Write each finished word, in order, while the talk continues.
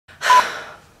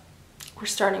We're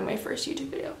starting my first YouTube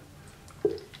video.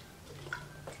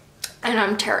 And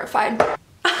I'm terrified.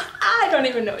 I don't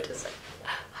even know what to say.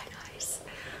 Hi guys.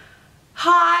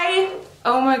 Hi.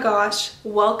 Oh my gosh.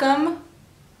 Welcome.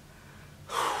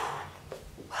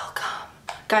 Welcome.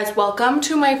 Guys, welcome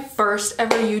to my first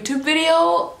ever YouTube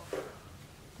video.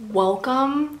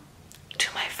 Welcome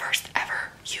to my first ever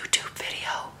YouTube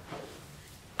video.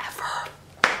 Ever.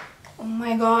 Oh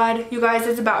my god, you guys,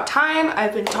 it's about time.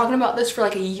 I've been talking about this for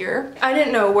like a year. I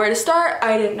didn't know where to start.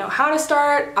 I didn't know how to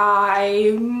start.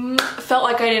 I felt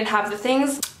like I didn't have the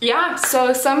things. Yeah,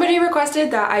 so somebody requested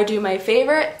that I do my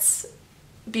favorites,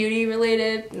 beauty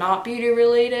related, not beauty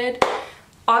related.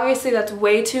 Obviously that's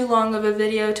way too long of a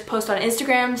video to post on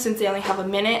Instagram since they only have a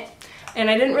minute. And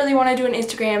I didn't really want to do an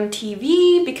Instagram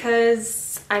TV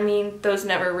because, I mean, those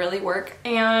never really work.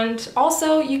 And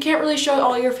also, you can't really show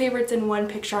all your favorites in one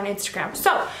picture on Instagram.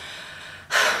 So,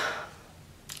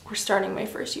 we're starting my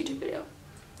first YouTube video.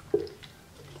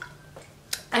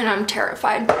 And I'm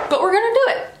terrified. But we're gonna do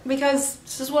it because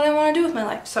this is what I want to do with my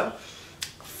life. So,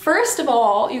 first of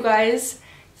all, you guys,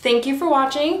 thank you for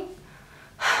watching.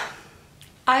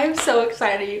 I'm so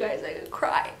excited, you guys. I could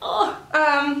cry. Oh.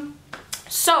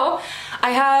 So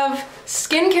I have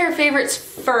skincare favorites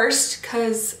first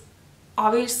because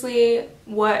obviously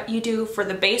what you do for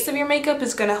the base of your makeup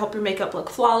is going to help your makeup look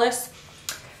flawless.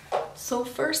 So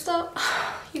first up,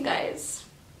 you guys,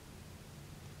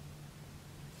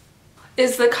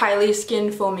 is the Kylie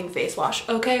Skin Foaming Face Wash,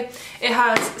 okay? It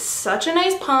has such a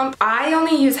nice pump. I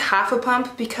only use half a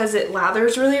pump because it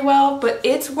lathers really well, but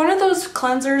it's one of those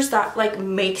cleansers that like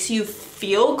makes you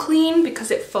feel clean because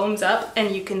it foams up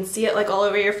and you can see it like all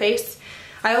over your face.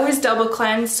 I always double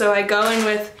cleanse, so I go in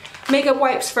with makeup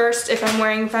wipes first if I'm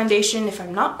wearing foundation. If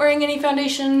I'm not wearing any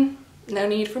foundation, no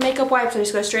need for makeup wipes. I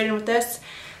just go straight in with this.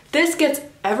 This gets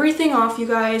everything off, you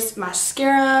guys.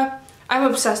 Mascara. I'm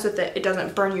obsessed with it. It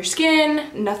doesn't burn your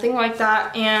skin, nothing like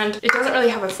that, and it doesn't really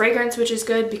have a fragrance, which is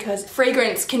good because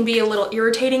fragrance can be a little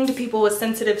irritating to people with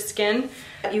sensitive skin.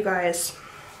 You guys,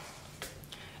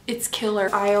 it's killer.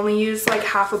 I only use like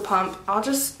half a pump. I'll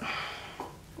just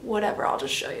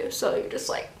show you. So you're just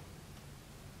like,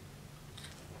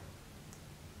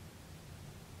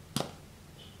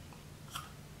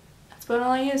 that's about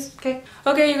all I use, okay?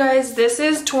 Okay, you guys, this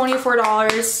is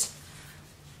 $24.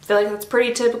 I feel like that's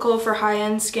pretty typical for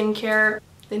high-end skincare.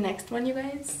 The next one, you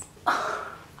guys. Hi,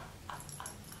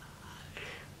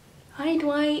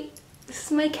 Dwight. This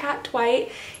is my cat,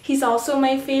 Dwight. He's also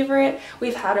my favorite.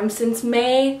 We've had him since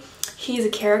May. He's a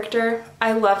character.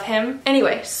 I love him.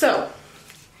 Anyway, so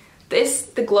this,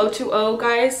 the Glow 2.0,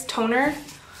 guys, toner,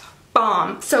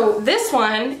 bomb. So this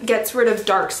one gets rid of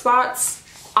dark spots.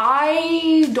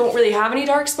 I don't really have any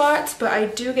dark spots, but I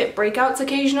do get breakouts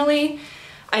occasionally.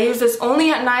 I use this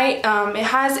only at night. It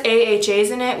has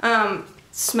AHAs in it.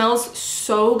 Smells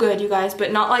so good, you guys,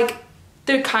 but not like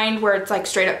the kind where it's like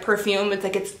straight up perfume. It's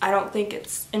like, I don't think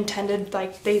it's intended,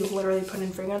 like they literally put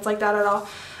in fragrance like that at all.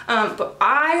 But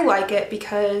I like it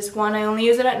because one, I only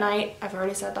use it at night. I've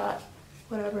already said that,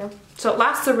 whatever. So it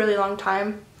lasts a really long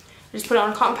time. I just put it on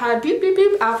a cotton pad, beep, beep,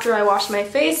 beep, after I wash my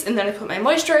face, and then I put my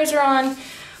moisturizer on.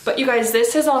 But you guys,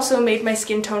 this has also made my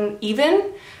skin tone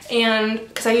even. And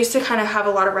because I used to kind of have a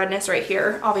lot of redness right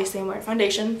here. Obviously I'm wearing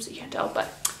foundation, so you can't tell, but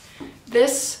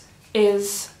this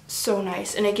is so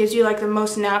nice. And it gives you like the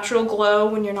most natural glow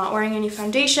when you're not wearing any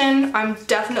foundation. I'm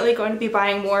definitely going to be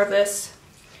buying more of this.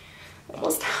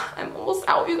 I'm almost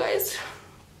out, you guys.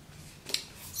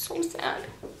 So sad.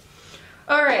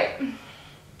 All right.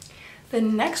 The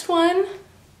next one,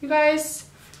 you guys,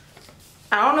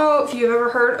 I don't know if you've ever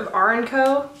heard of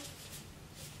R&Co.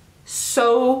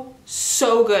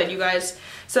 So good, you guys.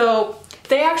 So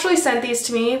they actually sent these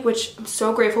to me, which I'm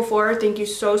so grateful for. Thank you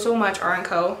so much,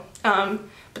 R&Co.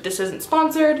 But this isn't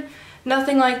sponsored,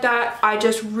 nothing like that. I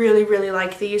just really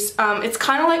like these. It's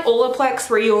kind of like Olaplex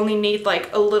where you only need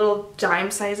like a little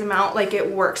dime size amount. Like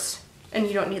it works and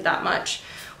you don't need that much.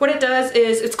 What it does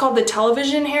is, it's called the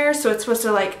television hair, so it's supposed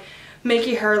to like make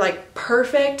your hair like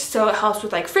perfect. So it helps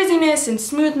with like frizziness and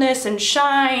smoothness and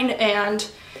shine, and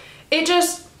it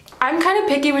just, I'm kind of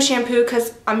picky with shampoo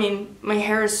because, I mean, my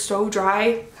hair is so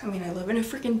dry. I mean, I live in a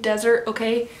freaking desert,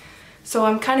 okay? So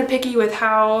I'm kind of picky with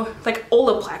how, like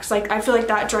Olaplex, like I feel like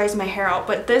that dries my hair out.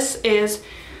 But this is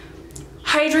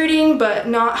hydrating, but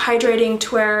not hydrating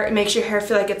to where it makes your hair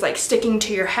feel like it's like sticking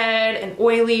to your head and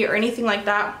oily or anything like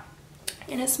that.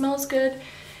 And it smells good.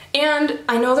 And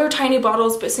I know they're tiny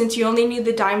bottles, but since you only need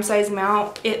the dime size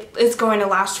amount, it is going to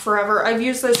last forever. I've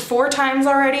used this 4 times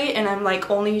already, and I'm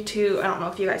like only to, I don't know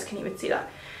if you guys can even see that,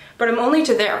 but I'm only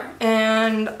to there.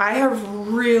 And I have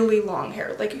really long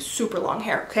hair, like super long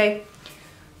hair, okay?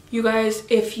 You guys,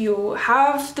 if you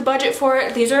have the budget for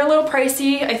it, these are a little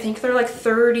pricey. I think they're like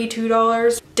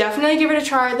 $32. Definitely give it a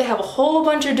try. They have a whole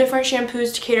bunch of different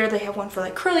shampoos to cater. They have one for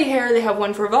like curly hair, they have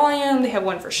one for volume, they have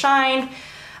one for shine.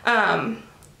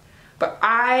 But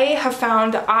I have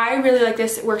found that I really like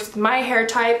this. It works with my hair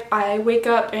type. I wake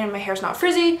up and my hair's not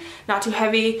frizzy, not too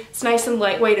heavy. It's nice and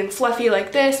lightweight and fluffy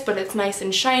like this, but it's nice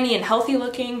and shiny and healthy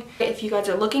looking. If you guys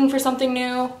are looking for something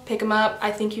new, pick them up.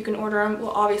 I think you can order them.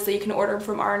 Well, obviously you can order them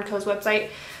from R&Co's website.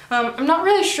 I'm not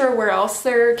really sure where else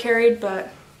they're carried, but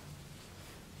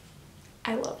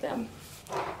I love them.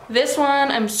 This one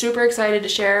I'm super excited to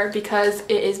share because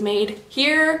it is made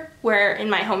here, where in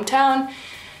my hometown.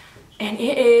 And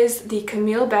it is the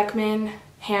Camille Beckman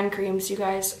hand creams, you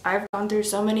guys. I've gone through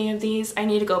so many of these. I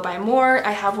need to go buy more.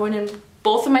 I have one in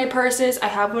both of my purses. I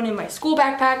have one in my school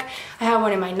backpack. I have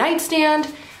one in my nightstand.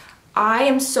 I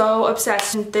am so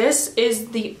obsessed. And this is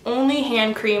the only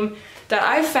hand cream that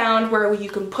I've found where you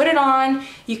can put it on,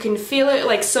 you can feel it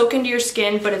like soak into your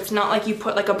skin, but it's not like you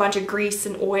put like a bunch of grease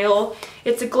and oil.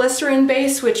 It's a glycerin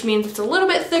base, which means it's a little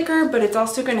bit thicker, but it's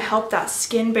also gonna help that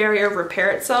skin barrier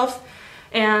repair itself.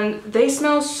 And they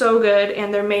smell so good,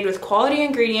 and they're made with quality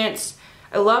ingredients.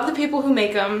 I love the people who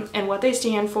make them and what they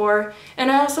stand for. And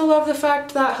I also love the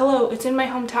fact that, hello, it's in my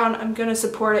hometown. I'm gonna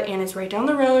support it, and it's right down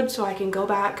the road, so I can go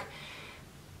back,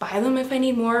 buy them if I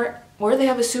need more, or they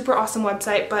have a super awesome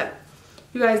website. But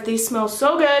you guys, these smell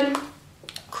so good,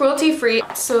 cruelty free.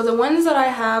 So the ones that I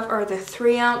have are the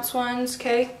 3-ounce ones,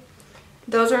 okay?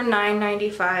 Those are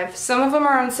 $9.95. Some of them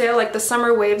are on sale, like the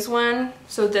Summer Waves one.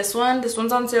 So this one's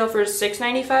on sale for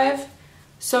 $6.95.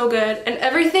 So good. And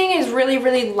everything is really,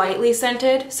 really lightly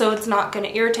scented, so it's not gonna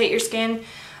irritate your skin.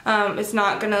 It's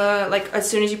not gonna, like, as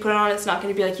soon as you put it on, it's not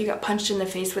gonna be like you got punched in the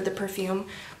face with the perfume.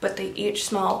 But they each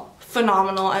smell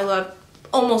phenomenal. I love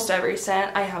almost every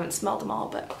scent. I haven't smelled them all,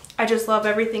 but I just love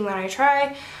everything that I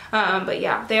try. But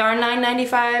yeah, they are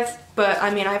 $9.95. But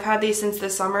I mean, I've had these since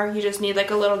this summer. You just need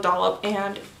like a little dollop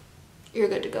and you're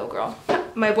good to go, girl.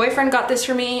 My boyfriend got this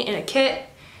for me in a kit.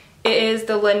 It is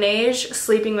the LaNeige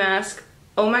sleeping mask.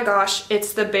 Oh my gosh,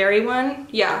 it's the berry one.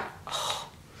 Yeah. Oh,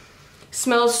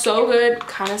 smells so good.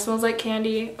 Kind of smells like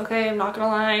candy. Okay, I'm not gonna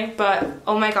lie. But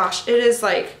oh my gosh, it is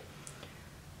like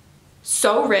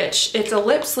so rich. It's a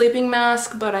lip sleeping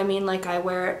mask, but I mean, like, I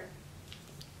wear it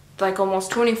like almost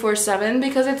 24/7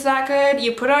 because it's that good.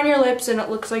 You put it on your lips and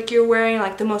it looks like you're wearing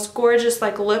like the most gorgeous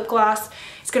like lip gloss.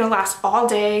 It's gonna last all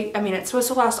day. I mean, it's supposed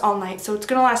to last all night, so it's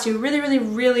gonna last you a really, really,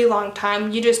 really long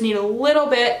time. You just need a little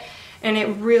bit, and it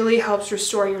really helps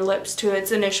restore your lips to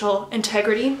its initial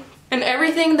integrity. And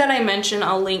everything that I mention,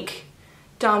 I'll link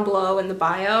down below in the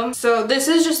bio. So this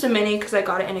is just a mini because I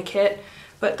got it in a kit.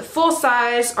 But the full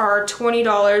size are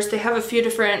 $20. They have a few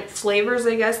different flavors,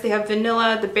 I guess. They have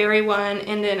vanilla, the berry one,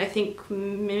 and then I think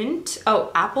mint.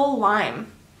 Oh, apple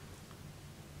lime.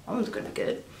 That one's gonna be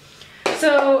good.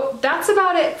 So that's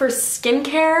about it for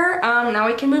skincare. Now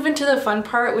we can move into the fun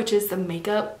part, which is the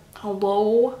makeup.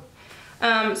 Hello.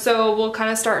 So we'll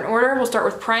kind of start in order. We'll start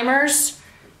with primers.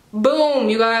 Boom,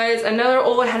 you guys, another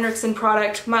OleHenrikson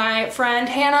product. My friend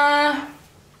Hannah,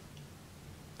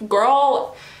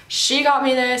 girl, she got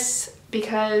me this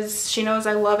because she knows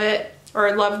I love it,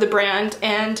 or love the brand,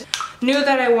 and knew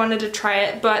that I wanted to try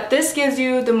it. But this gives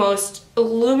you the most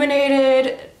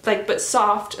illuminated, like, but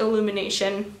soft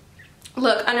illumination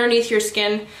look underneath your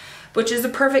skin, which is the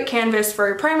perfect canvas for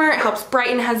your primer. It helps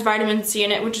brighten, has vitamin C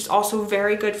in it, which is also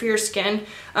very good for your skin.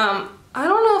 I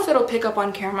don't know if it'll pick up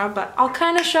on camera, but I'll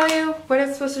kind of show you what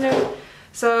it's supposed to do.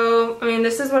 So, I mean,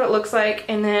 this is what it looks like,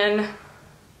 and then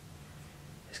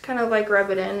just kind of like rub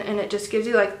it in, and it just gives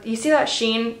you, like, you see that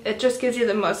sheen? It just gives you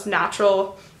the most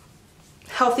natural,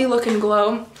 healthy looking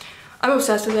glow. I'm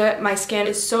obsessed with it. My skin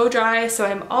is so dry, so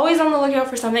I'm always on the lookout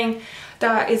for something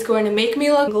that is going to make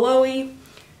me look glowy,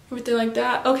 everything like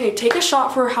that. Okay, take a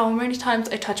shot for how many times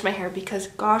I touch my hair, because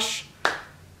gosh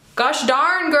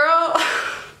darn, girl.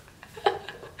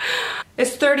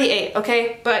 It's 38,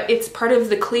 okay? But it's part of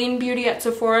the clean beauty at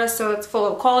Sephora, so it's full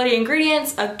of quality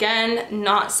ingredients. Again,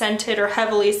 not scented or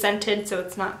heavily scented, so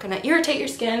it's not gonna irritate your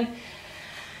skin.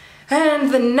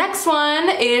 And the next one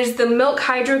is the Milk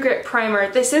Hydro Grip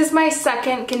Primer. This is my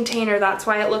second container, that's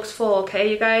why it looks full, okay,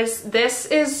 you guys? This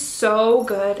is so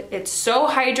good. It's so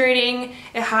hydrating.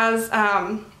 It has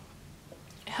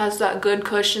that good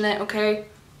cushion in it, okay?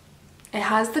 It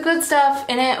has the good stuff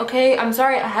in it, okay? I'm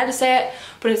sorry, I had to say it,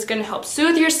 but it's gonna help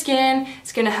soothe your skin.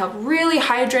 It's gonna help really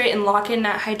hydrate and lock in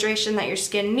that hydration that your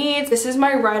skin needs. This is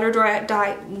my ride or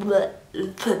die.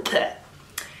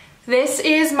 This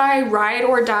is my ride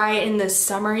or die in the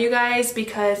summer, you guys,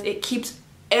 because it keeps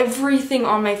everything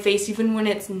on my face, even when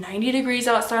it's 90 degrees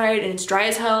outside and it's dry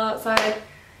as hell outside.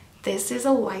 This is a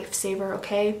lifesaver,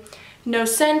 okay? No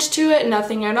scent to it,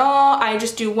 nothing at all. I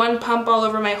just do one pump all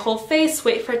over my whole face,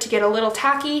 wait for it to get a little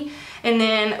tacky, and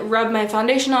then rub my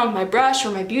foundation on with my brush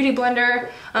or my beauty blender.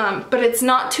 But it's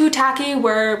not too tacky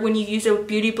where when you use a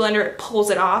beauty blender, it pulls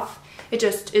it off. It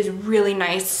just is really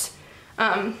nice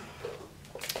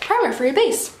primer for your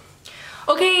base.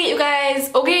 Okay, you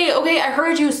guys, okay, I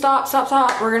heard you, stop.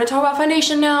 We're gonna talk about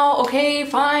foundation now, okay,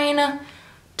 fine.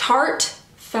 Tarte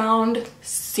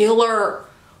Foundcealer.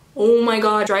 Oh my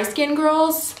god, dry skin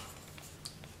girls,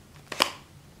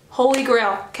 holy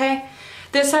grail, okay?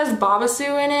 This has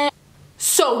Babassu in it.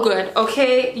 So good,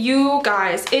 okay? You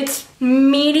guys, it's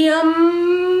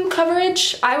medium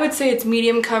coverage. I would say it's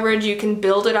medium coverage. You can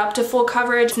build it up to full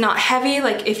coverage. It's not heavy.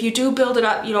 Like if you do build it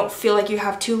up, you don't feel like you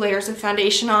have 2 layers of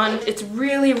foundation on. It's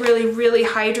really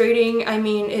hydrating. I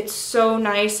mean, it's so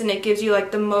nice and it gives you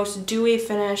like the most dewy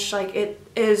finish. Like it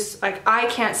is, like, I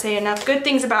can't say enough good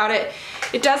things about it.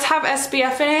 It does have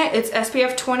SPF in it. It's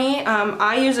SPF 20.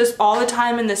 I use this all the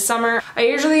time in the summer. I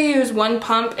usually use one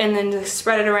pump and then just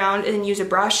spread it around and use a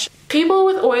brush. People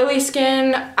with oily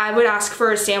skin, I would ask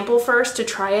for a sample first to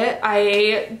try it.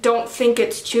 I don't think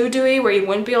it's too dewy where you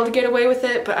wouldn't be able to get away with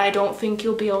it, but I don't think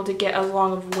you'll be able to get as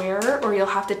long of wear, or you'll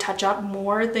have to touch up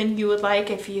more than you would like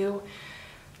if you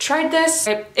tried this.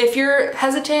 If you're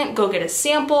hesitant, go get a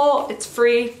sample. It's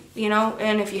free, you know,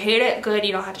 and if you hate it, good,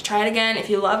 you don't have to try it again.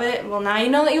 If you love it, well, now you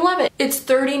know that you love it. It's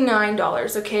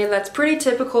 $39, okay? That's pretty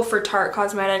typical for Tarte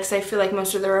Cosmetics. I feel like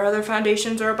most of their other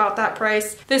foundations are about that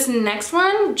price. This next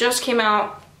one just came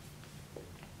out.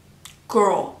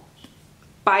 Girl,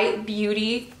 Bite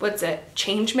Beauty, what's it?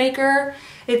 Changemaker.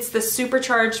 It's the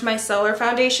Supercharged Micellar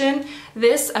Foundation.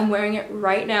 This, I'm wearing it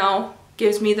right now,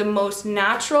 gives me the most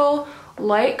natural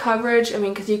light coverage. I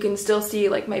mean, because you can still see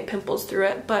like my pimples through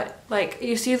it, but like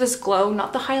you see this glow,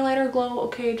 not the highlighter glow,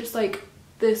 okay, just like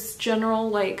this general,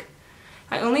 like,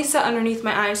 I only set underneath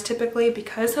my eyes typically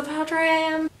because of how dry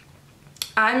I am.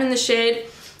 I'm in the shade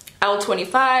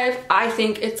L25. I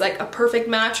think it's like a perfect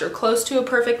match or close to a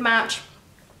perfect match.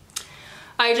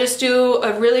 I just do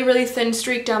a really thin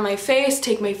streak down my face,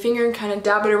 take my finger and kind of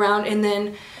dab it around, and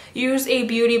then use a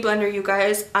beauty blender, you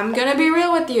guys. I'm gonna be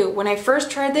real with you. When I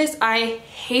first tried this, I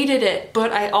hated it,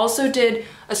 but I also did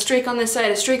a streak on this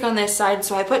side, a streak on this side,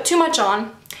 so I put too much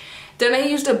on. Then I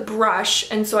used a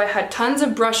brush, and so I had tons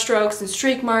of brush strokes and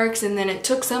streak marks, and then it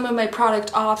took some of my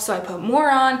product off, so I put more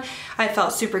on. I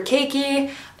felt super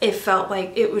cakey. It felt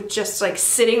like it was just like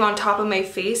sitting on top of my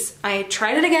face. I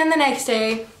tried it again the next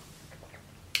day.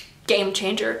 Game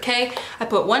changer, okay? I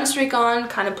put one streak on,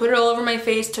 kind of put it all over my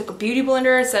face, took a beauty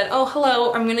blender and said, oh,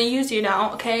 hello, I'm gonna use you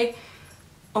now, okay?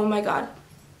 Oh my god.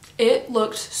 It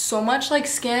looked so much like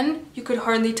skin. You could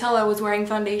hardly tell I was wearing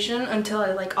foundation until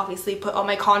I like obviously put all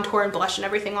my contour and blush and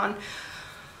everything on.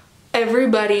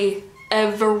 Everybody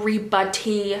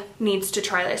needs to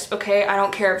try this, okay? I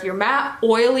don't care if you're matte,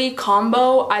 oily,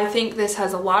 combo. I think this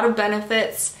has a lot of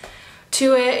benefits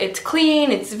to it. It's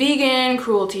clean, it's vegan,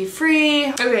 cruelty-free.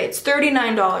 Okay, it's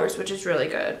 $39, which is really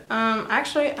good.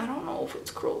 Actually, I don't know if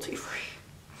it's cruelty-free.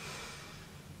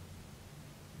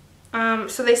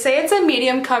 So they say it's a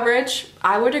medium coverage.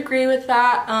 I would agree with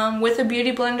that. With a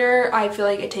beauty blender, I feel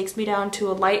like it takes me down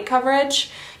to a light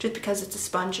coverage just because it's a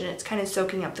sponge and it's kind of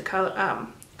soaking up the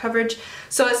coverage.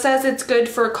 So it says it's good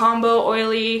for combo,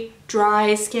 oily,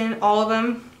 dry skin, all of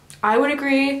them. I would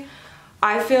agree.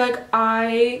 I feel like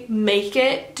I make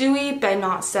it dewy by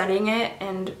not setting it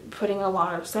and putting a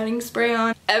lot of setting spray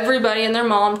on. Everybody and their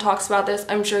mom talks about this.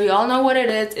 I'm sure you all know what it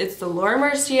is. It's the Laura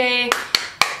Mercier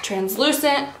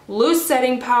translucent loose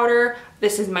setting powder.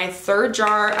 This is my 3rd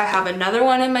jar. I have another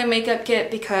one in my makeup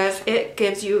kit because it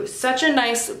gives you such a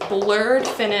nice blurred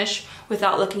finish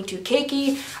without looking too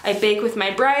cakey. I bake with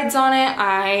my brides on it.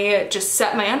 I just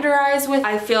set my under eyes with.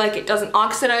 I feel like it doesn't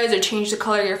oxidize or change the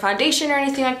color of your foundation or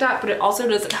anything like that, but it also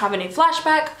doesn't have any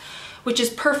flashback, which is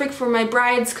perfect for my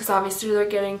brides because obviously they're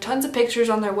getting tons of pictures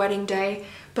on their wedding day.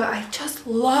 But I just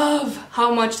love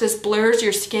how much this blurs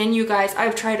your skin, you guys.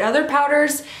 I've tried other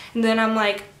powders and then I'm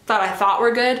like, I thought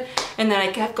were good, and then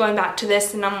I kept going back to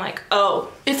this and I'm like,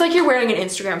 oh, it's like you're wearing an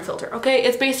Instagram filter, okay?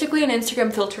 It's basically an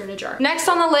Instagram filter in a jar. Next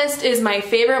on the list is my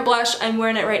favorite blush. I'm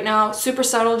wearing it right now. Super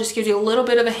subtle, just gives you a little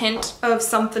bit of a hint of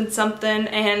something,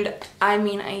 and I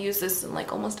mean, I use this in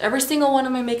like almost every single one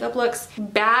of my makeup looks.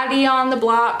 Baddie on the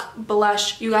Block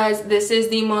blush. You guys, this is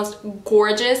the most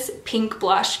gorgeous pink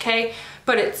blush, okay?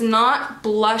 But it's not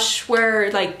blush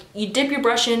where like you dip your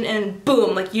brush in and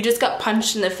boom, like you just got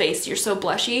punched in the face, you're so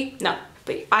blushy. No,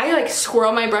 But I like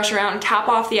swirl my brush around, tap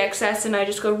off the excess, and I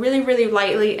just go really, really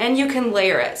lightly, and you can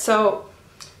layer it. So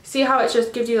see how it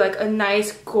just gives you like a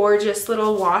nice, gorgeous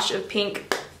little wash of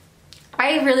pink.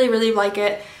 I really, really like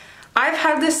it. I've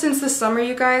had this since the summer,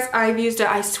 you guys. I've used it,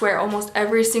 I swear, almost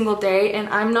every single day, and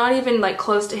I'm not even like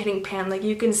close to hitting pan. Like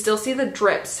you can still see the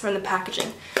drips from the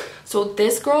packaging. So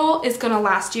this girl is gonna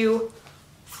last you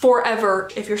forever.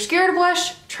 If you're scared of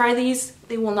blush, try these.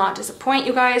 They will not disappoint,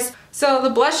 you guys. So the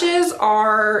blushes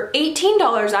are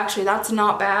 $18 actually. That's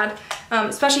not bad,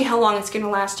 especially how long it's gonna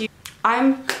last you.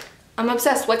 I'm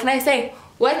obsessed. What can I say?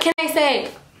 What can I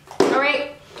say? All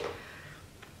right.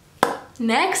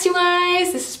 Next, you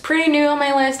guys, this is pretty new on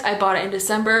my list. I bought it in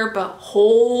December, but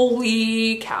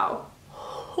holy cow.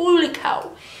 Holy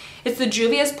cow. It's the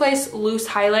Juvia's Place Loose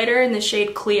Highlighter in the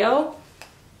shade Clio.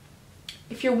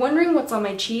 If you're wondering what's on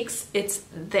my cheeks, it's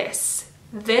this.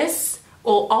 This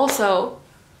will also,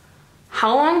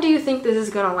 how long do you think this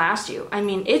is gonna last you? I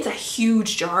mean, it's a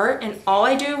huge jar, and all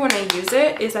I do when I use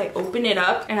it is I open it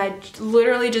up and I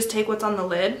literally just take what's on the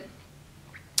lid.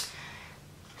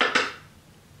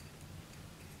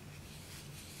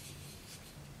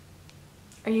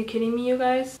 Are you kidding me, you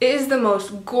guys? It is the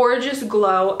most gorgeous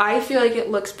glow. I feel like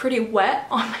it looks pretty wet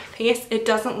on my face. It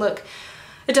doesn't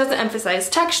emphasize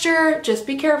texture. Just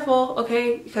be careful,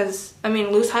 okay? Because, I mean,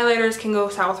 loose highlighters can go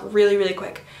south really, really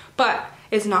quick. But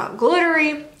it's not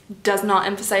glittery, does not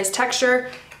emphasize texture.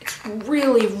 It's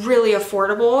really, really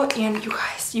affordable. And you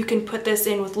guys, you can put this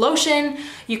in with lotion.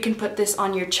 You can put this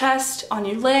on your chest, on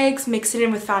your legs, mix it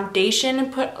in with foundation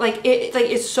and put,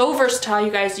 it's so versatile,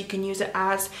 you guys. You can use it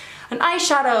as an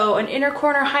eyeshadow, an inner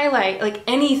corner highlight, like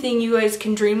anything you guys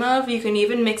can dream of. You can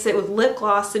even mix it with lip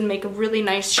gloss and make a really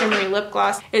nice shimmery lip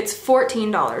gloss. It's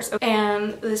 $14.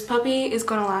 And this puppy is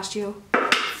gonna last you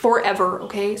forever,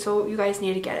 okay? So you guys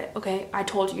need to get it, okay? I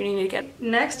told you need to get it.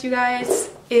 Next, you guys,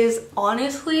 is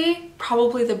honestly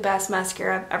probably the best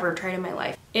mascara I've ever tried in my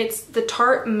life. It's the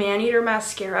Tarte Man-Eater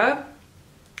Mascara.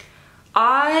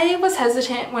 I was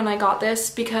hesitant when I got this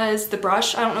because the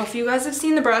brush, I don't know if you guys have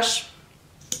seen the brush,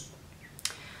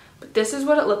 but this is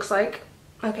what it looks like.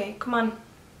 Okay, come on.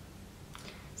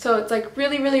 So it's like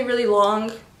really, really, really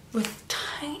long with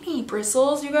tiny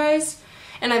bristles, you guys.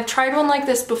 And I've tried one like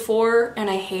this before and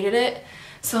I hated it.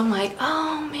 So I'm like,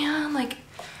 oh man, like,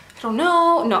 I don't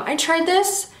know. No, I tried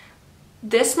this.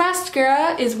 This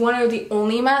mascara is one of the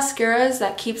only mascaras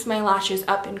that keeps my lashes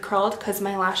up and curled because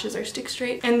my lashes are stick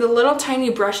straight. And the little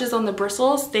tiny brushes on the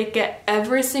bristles, they get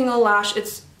every single lash.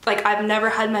 It's like, I've never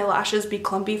had my lashes be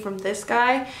clumpy from this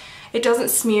guy. It doesn't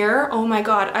smear. Oh my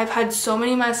god, I've had so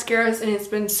many mascaras and it's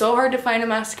been so hard to find a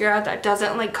mascara that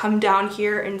doesn't like come down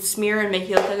here and smear and make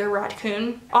you look like a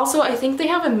raccoon. Also, I think they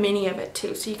have a mini of it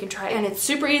too, so you can try it. And it's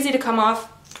super easy to come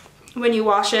off when you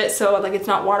wash it, so like it's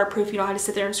not waterproof. You don't have to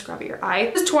sit there and scrub at your eye.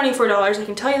 It's $24, I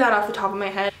can tell you that off the top of my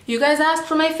head. You guys asked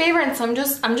for my favorites, I'm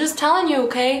just telling you,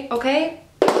 okay? Okay?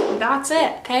 That's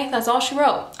it, okay? That's all she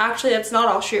wrote. Actually, that's not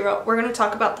all she wrote. We're gonna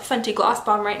talk about the Fenty Gloss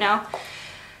Bomb right now.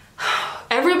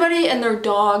 Everybody and their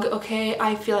dog, okay,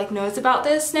 I feel like knows about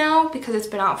this now because it's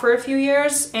been out for a few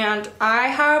years, and I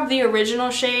have the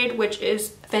original shade, which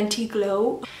is Fenty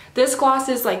Glow. This gloss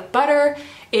is like butter.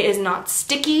 It is not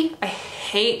sticky. I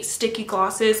hate sticky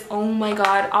glosses. Oh my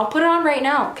god. I'll put it on right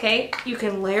now, okay? You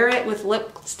can layer it with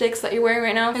lipsticks that you're wearing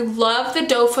right now. I love the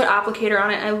doe foot applicator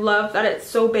on it. I love that it's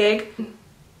so big.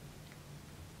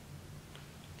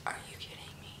 Are you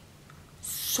kidding me?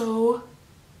 So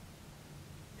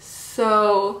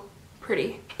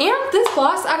pretty. And this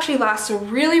gloss actually lasts a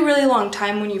really, really long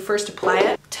time when you first apply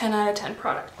it. 10 out of 10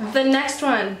 product. The next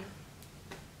one,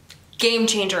 game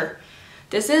changer.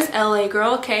 This is LA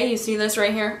Girl, okay? You see this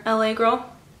right here, LA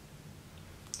Girl.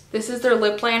 This is their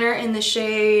lip liner in the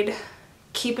shade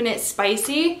Keeping It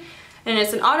Spicy, and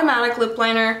it's an automatic lip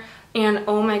liner. And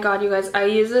oh my god, you guys, I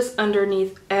use this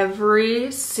underneath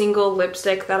every single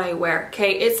lipstick that I wear,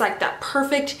 okay? It's like that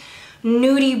perfect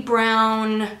nudie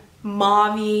brown,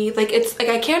 mauve-y, like it's like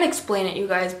I can't explain it, you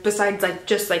guys, besides like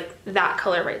just like that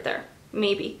color right there,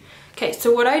 maybe. Okay,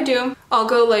 so what I do, I'll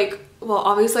go like, well,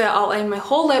 obviously I'll outline my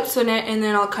whole lips in it, and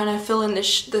then I'll kind of fill in the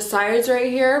sides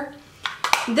right here.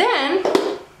 Then,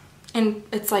 and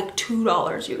it's like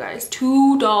 $2, you guys,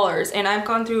 $2. And I've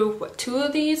gone through, what, 2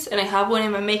 of these, and I have one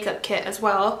in my makeup kit as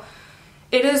well.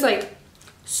 It is like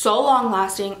so long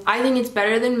lasting. I think it's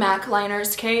better than MAC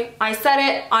liners, okay? I said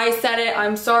it,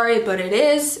 I'm sorry, but it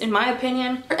is, in my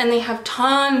opinion. And they have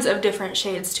tons of different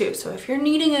shades too. So if you're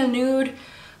needing a nude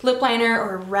lip liner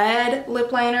or a red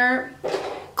lip liner,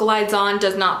 glides on,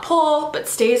 does not pull, but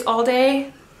stays all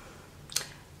day,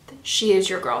 she is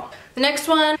your girl. The next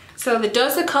one, so the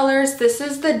Dose Colors, this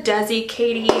is the Desi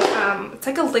Katie, it's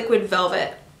like a liquid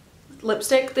velvet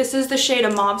lipstick. This is the shade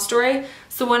of Mauve Story.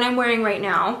 It's the one I'm wearing right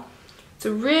now. It's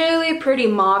a really pretty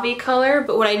mauve-y color,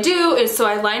 but what I do is, so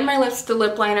I line my lips with the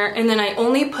lip liner, and then I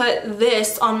only put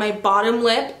this on my bottom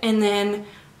lip, and then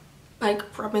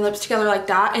like rub my lips together like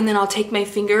that, and then I'll take my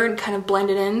finger and kind of blend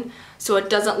it in so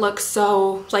it doesn't look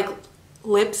so like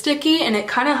lipsticky, and it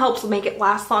kind of helps make it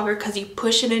last longer because you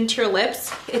push it into your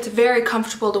lips. It's very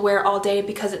comfortable to wear all day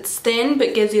because it's thin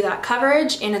but gives you that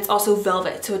coverage, and it's also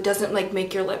velvet, so it doesn't like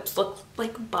make your lips look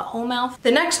like butthole mouth.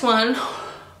 The next one,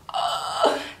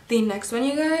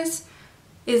 you guys,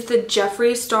 is the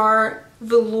Jeffree Star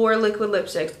Velour Liquid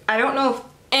Lipsticks. I don't know if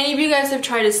any of you guys have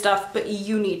tried his stuff, but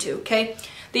you need to, okay?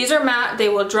 These are matte, they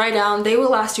will dry down, they will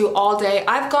last you all day.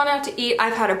 I've gone out to eat,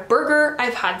 I've had a burger,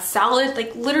 I've had salad,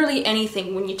 like literally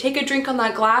anything. When you take a drink on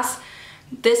that glass,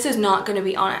 this is not gonna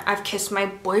be on it. I've kissed my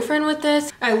boyfriend with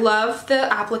this. I love the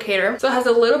applicator. So it has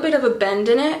a little bit of a bend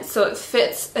in it, so it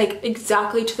fits like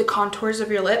exactly to the contours of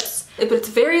your lips. But it's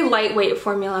very lightweight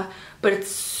formula, but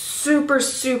it's super,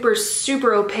 super,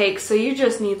 super opaque, so you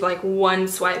just need like one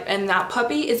swipe, and that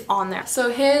puppy is on there.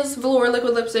 So his velour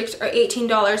liquid lipsticks are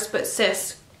 $18, but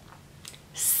sis,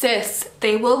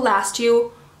 they will last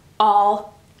you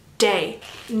all day.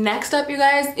 Next up, you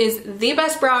guys, is the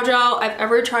best brow gel I've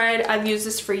ever tried. I've used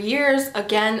this for years.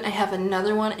 Again, I have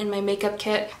another one in my makeup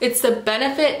kit. It's the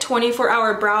Benefit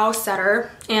 24-Hour Brow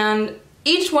Setter, and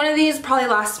each one of these probably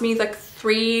lasts me like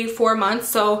 3-4 months,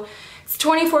 so it's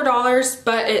 $24,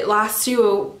 but it lasts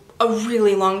you a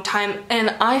really long time.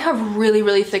 And I have really,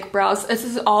 really thick brows. This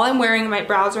is all I'm wearing in my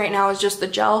brows right now is just the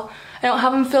gel. I don't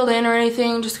have them filled in or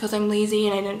anything just because I'm lazy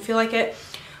and I didn't feel like it.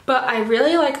 But I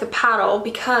really like the paddle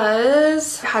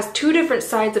because it has two different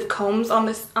sides of combs on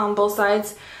both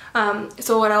sides.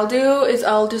 So what I'll do is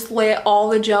I'll just lay all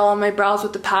the gel on my brows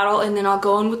with the paddle, and then I'll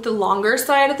go in with the longer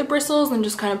side of the bristles and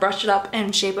just kind of brush it up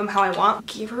and shape them how I want.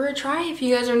 Give her a try if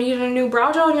you guys are needing a new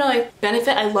brow gel and you're like,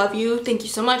 Benefit, I love you, thank you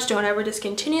so much, don't ever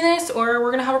discontinue this or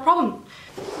we're gonna have a problem.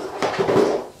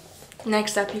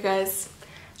 Next up, you guys.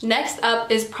 Next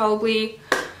up is probably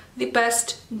the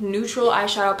best neutral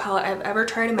eyeshadow palette I've ever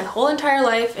tried in my whole entire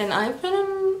life, and I've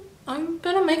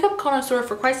been a makeup connoisseur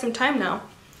for quite some time now.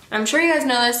 I'm sure you guys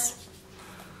know this.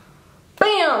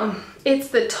 Bam! It's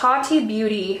the Tarte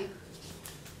Beauty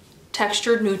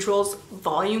Textured Neutrals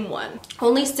Volume 1.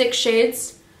 Only 6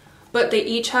 shades, but they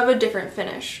each have a different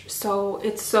finish, so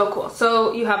it's so cool.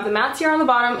 So you have the mattes here on the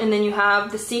bottom, and then you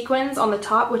have the sequins on the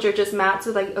top, which are just mattes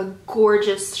with like a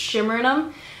gorgeous shimmer in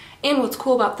them. And what's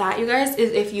cool about that, you guys,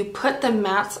 is if you put the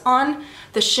mattes on,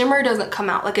 the shimmer doesn't come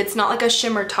out. Like, it's not like a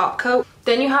shimmer top coat.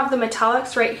 Then you have the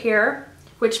metallics right here,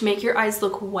 which make your eyes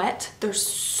look wet. They're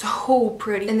so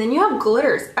pretty. And then you have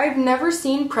glitters. I've never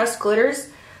seen pressed glitters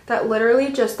that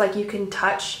literally just like you can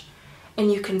touch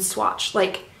and you can swatch.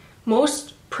 Like,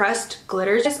 most pressed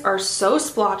glitters are so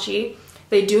splotchy.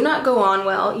 They do not go on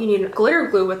well. You need glitter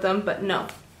glue with them, but no.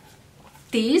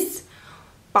 These,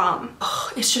 bomb.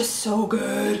 Oh, it's just so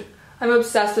good. I'm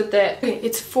obsessed with it. Okay,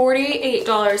 it's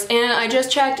 $48, and I just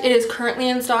checked, it is currently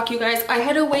in stock, you guys. I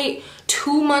had to wait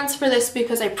 2 months for this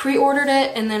because I pre-ordered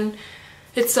it and then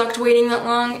it sucked waiting that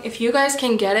long. If you guys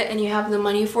can get it and you have the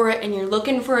money for it and you're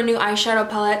looking for a new eyeshadow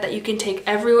palette that you can take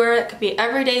everywhere, it could be an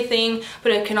everyday thing,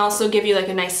 but it can also give you like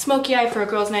a nice smoky eye for a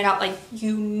girl's night out, like,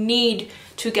 you need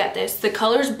to get this. The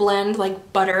colors blend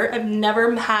like butter. I've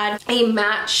never had a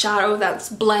matte shadow that's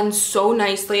blends so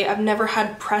nicely. I've never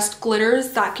had pressed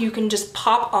glitters that you can just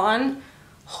pop on.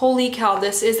 Holy cow,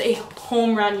 this is a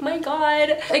home run. Oh my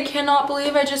god, I cannot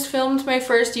believe I just filmed my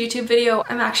first YouTube video.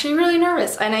 I'm actually really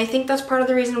nervous, and I think that's part of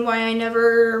the reason why I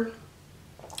never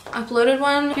uploaded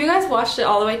one. If you guys watched it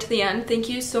all the way to the end, thank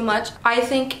you so much. I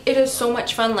think it is so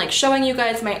much fun, like, showing you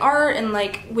guys my art, and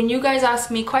like when you guys ask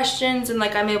me questions and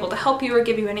like I'm able to help you or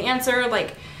give you an answer,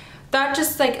 like that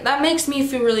just like that makes me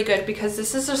feel really good because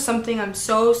this is just something I'm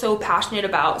so passionate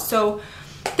about. So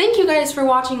thank you guys for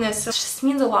watching this. It just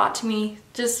means a lot to me,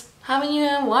 just having you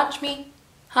watch me.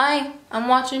 Hi, I'm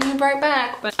watching you right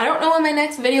back. But I don't know when my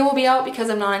next video will be out because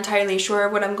I'm not entirely sure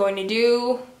what I'm going to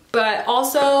do. But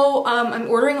also, I'm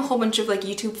ordering a whole bunch of like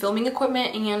YouTube filming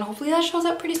equipment, and hopefully that shows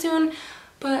up pretty soon.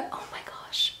 But oh my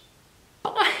gosh,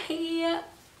 bye.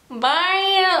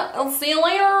 Bye, I'll see you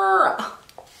later.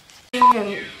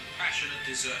 Passionate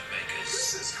dessert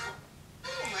makers.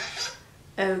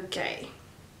 Okay.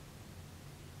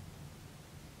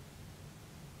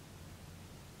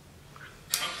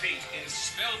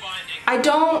 I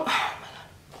don't, oh my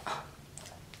god.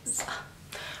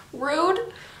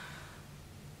 Rude.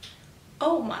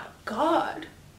 Oh my god.